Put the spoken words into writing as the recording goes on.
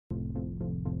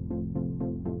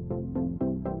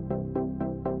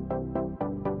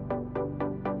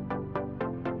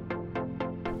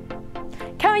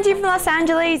Coming to you from Los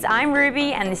Angeles, I'm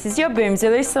Ruby and this is your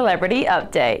Boomzulu Celebrity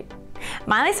Update.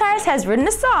 Miley Cyrus has written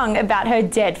a song about her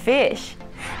dead fish.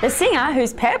 The singer,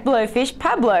 whose pet blowfish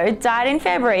Pablo died in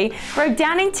February, broke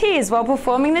down in tears while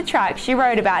performing the track she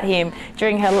wrote about him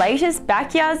during her latest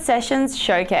Backyard Sessions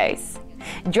showcase.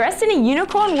 Dressed in a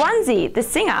unicorn onesie, the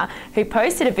singer, who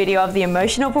posted a video of the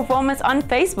emotional performance on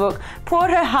Facebook,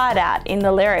 poured her heart out in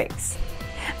the lyrics.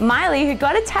 Miley, who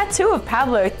got a tattoo of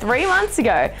Pablo 3 months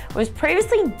ago, was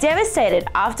previously devastated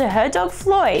after her dog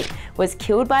Floyd was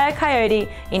killed by a coyote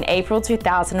in April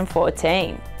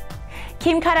 2014.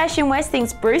 Kim Kardashian West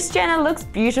thinks Bruce Jenner looks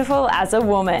beautiful as a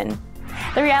woman.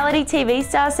 The reality TV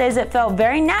star says it felt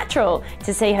very natural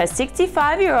to see her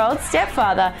 65-year-old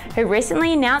stepfather, who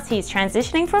recently announced he's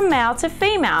transitioning from male to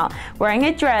female, wearing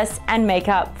a dress and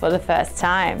makeup for the first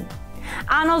time.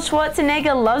 Arnold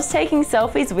Schwarzenegger loves taking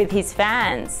selfies with his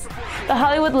fans. The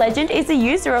Hollywood legend is a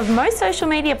user of most social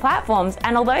media platforms,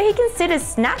 and although he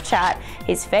considers Snapchat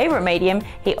his favorite medium,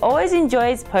 he always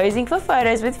enjoys posing for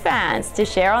photos with fans to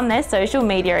share on their social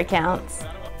media accounts.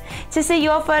 To see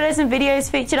your photos and videos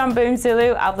featured on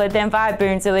Boomzulu, upload them via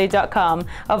boomzulu.com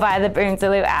or via the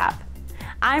Boomzulu app.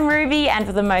 I'm Ruby, and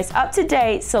for the most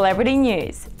up-to-date celebrity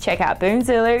news, check out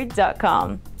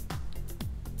boomzulu.com.